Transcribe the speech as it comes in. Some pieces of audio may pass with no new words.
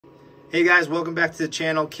Hey guys, welcome back to the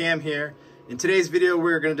channel. Cam here. In today's video,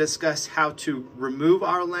 we're going to discuss how to remove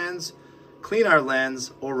our lens, clean our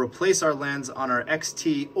lens, or replace our lens on our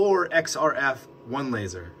XT or XRF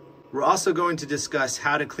OneLaser. We're also going to discuss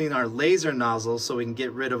how to clean our laser nozzle so we can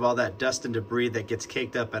get rid of all that dust and debris that gets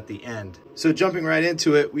caked up at the end. So jumping right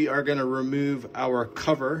into it, we are going to remove our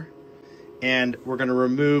cover and we're going to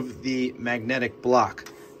remove the magnetic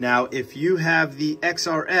block. Now, if you have the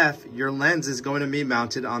XRF, your lens is going to be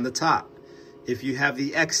mounted on the top. If you have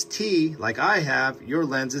the XT, like I have, your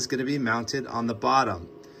lens is going to be mounted on the bottom.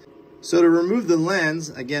 So to remove the lens,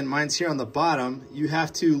 again, mine's here on the bottom, you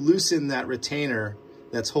have to loosen that retainer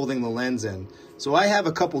that's holding the lens in. So I have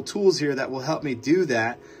a couple tools here that will help me do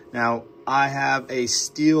that. Now, I have a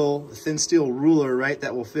thin steel ruler, right,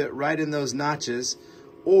 that will fit right in those notches,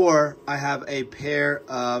 or I have a pair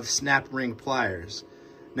of snap ring pliers.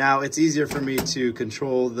 Now, it's easier for me to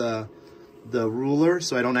control the ruler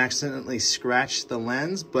so I don't accidentally scratch the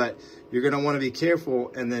lens, but you're going to want to be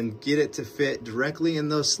careful and then get it to fit directly in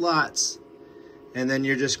those slots. And then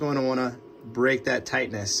you're just going to want to break that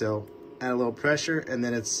tightness. So add a little pressure and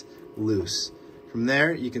then it's loose. From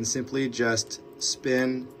there, you can simply just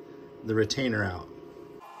spin the retainer out.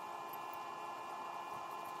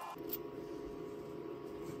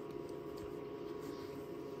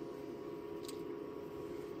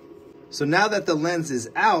 So now that the lens is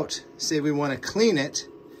out, say we want to clean it,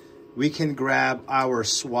 we can grab our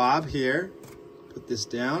swab here, put this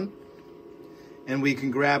down, and we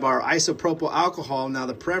can grab our isopropyl alcohol. Now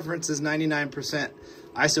the preference is 99%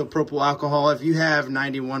 isopropyl alcohol. If you have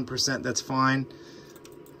 91%, that's fine.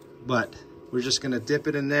 But we're just going to dip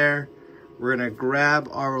it in there. We're going to grab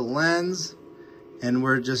our lens and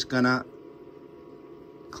we're just going to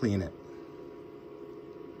clean it.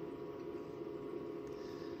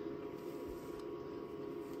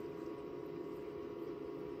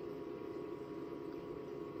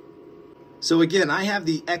 So again, I have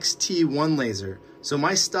the XT OneLaser. So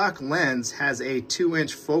my stock lens has a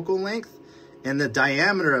 2-inch focal length and the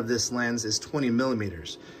diameter of this lens is 20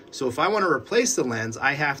 millimeters. So if I want to replace the lens,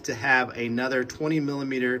 I have to have another 20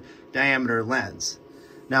 millimeter diameter lens.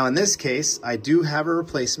 Now in this case, I do have a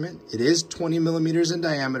replacement. It is 20 millimeters in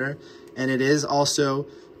diameter and it is also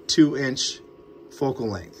 2-inch focal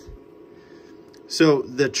length. So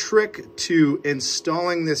the trick to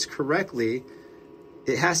installing this correctly,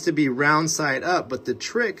 it has to be round side up, but the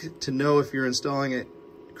trick to know if you're installing it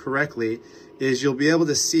correctly is you'll be able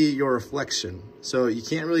to see your reflection. So you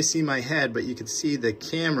can't really see my head, but you can see the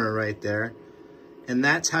camera right there. And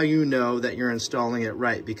that's how you know that you're installing it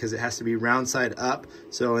right, because it has to be round side up.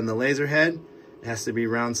 So in the laser head, it has to be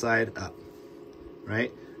round side up,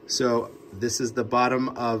 right? So this is the bottom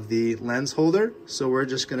of the lens holder. So we're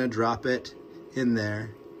just gonna drop it in there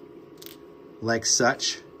like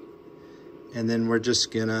such. And then we're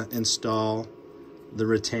just gonna install the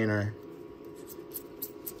retainer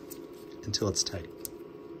until it's tight.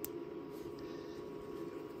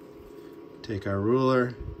 Take our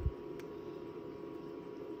ruler,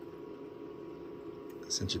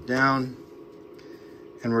 cinch it down,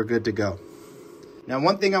 and we're good to go. Now,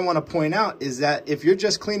 one thing I wanna point out is that if you're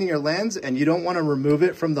just cleaning your lens and you don't wanna remove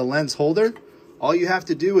it from the lens holder, all you have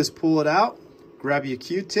to do is pull it out, grab your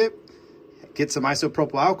Q-tip, get some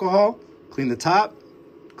isopropyl alcohol, clean the top,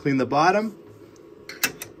 clean the bottom,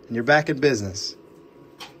 and you're back in business.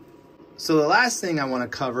 So the last thing I want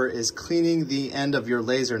to cover is cleaning the end of your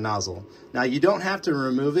laser nozzle. Now you don't have to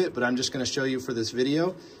remove it, but I'm just going to show you for this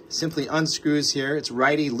video. Simply unscrews here. It's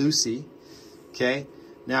righty-loosey, okay?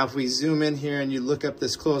 Now if we zoom in here and you look up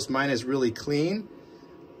this close, mine is really clean.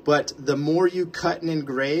 But the more you cut and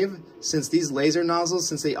engrave, since these laser nozzles,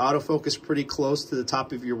 since they autofocus pretty close to the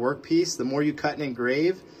top of your workpiece, the more you cut and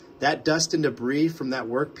engrave, that dust and debris from that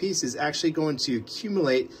workpiece is actually going to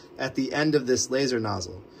accumulate at the end of this laser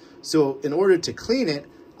nozzle. So in order to clean it,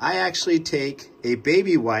 I actually take a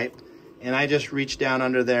baby wipe and I just reach down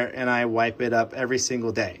under there and I wipe it up every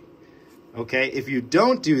single day. Okay, if you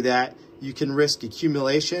don't do that, you can risk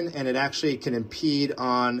accumulation and it actually can impede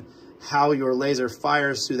on how your laser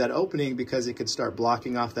fires through that opening, because it could start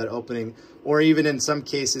blocking off that opening, or even in some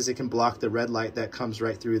cases it can block the red light that comes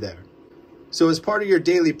right through there. So as part of your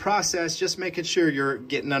daily process, just making sure you're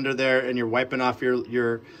getting under there and you're wiping off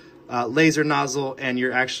your laser nozzle and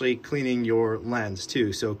you're actually cleaning your lens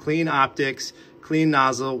too. So clean optics, clean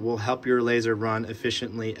nozzle will help your laser run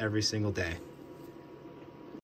efficiently every single day.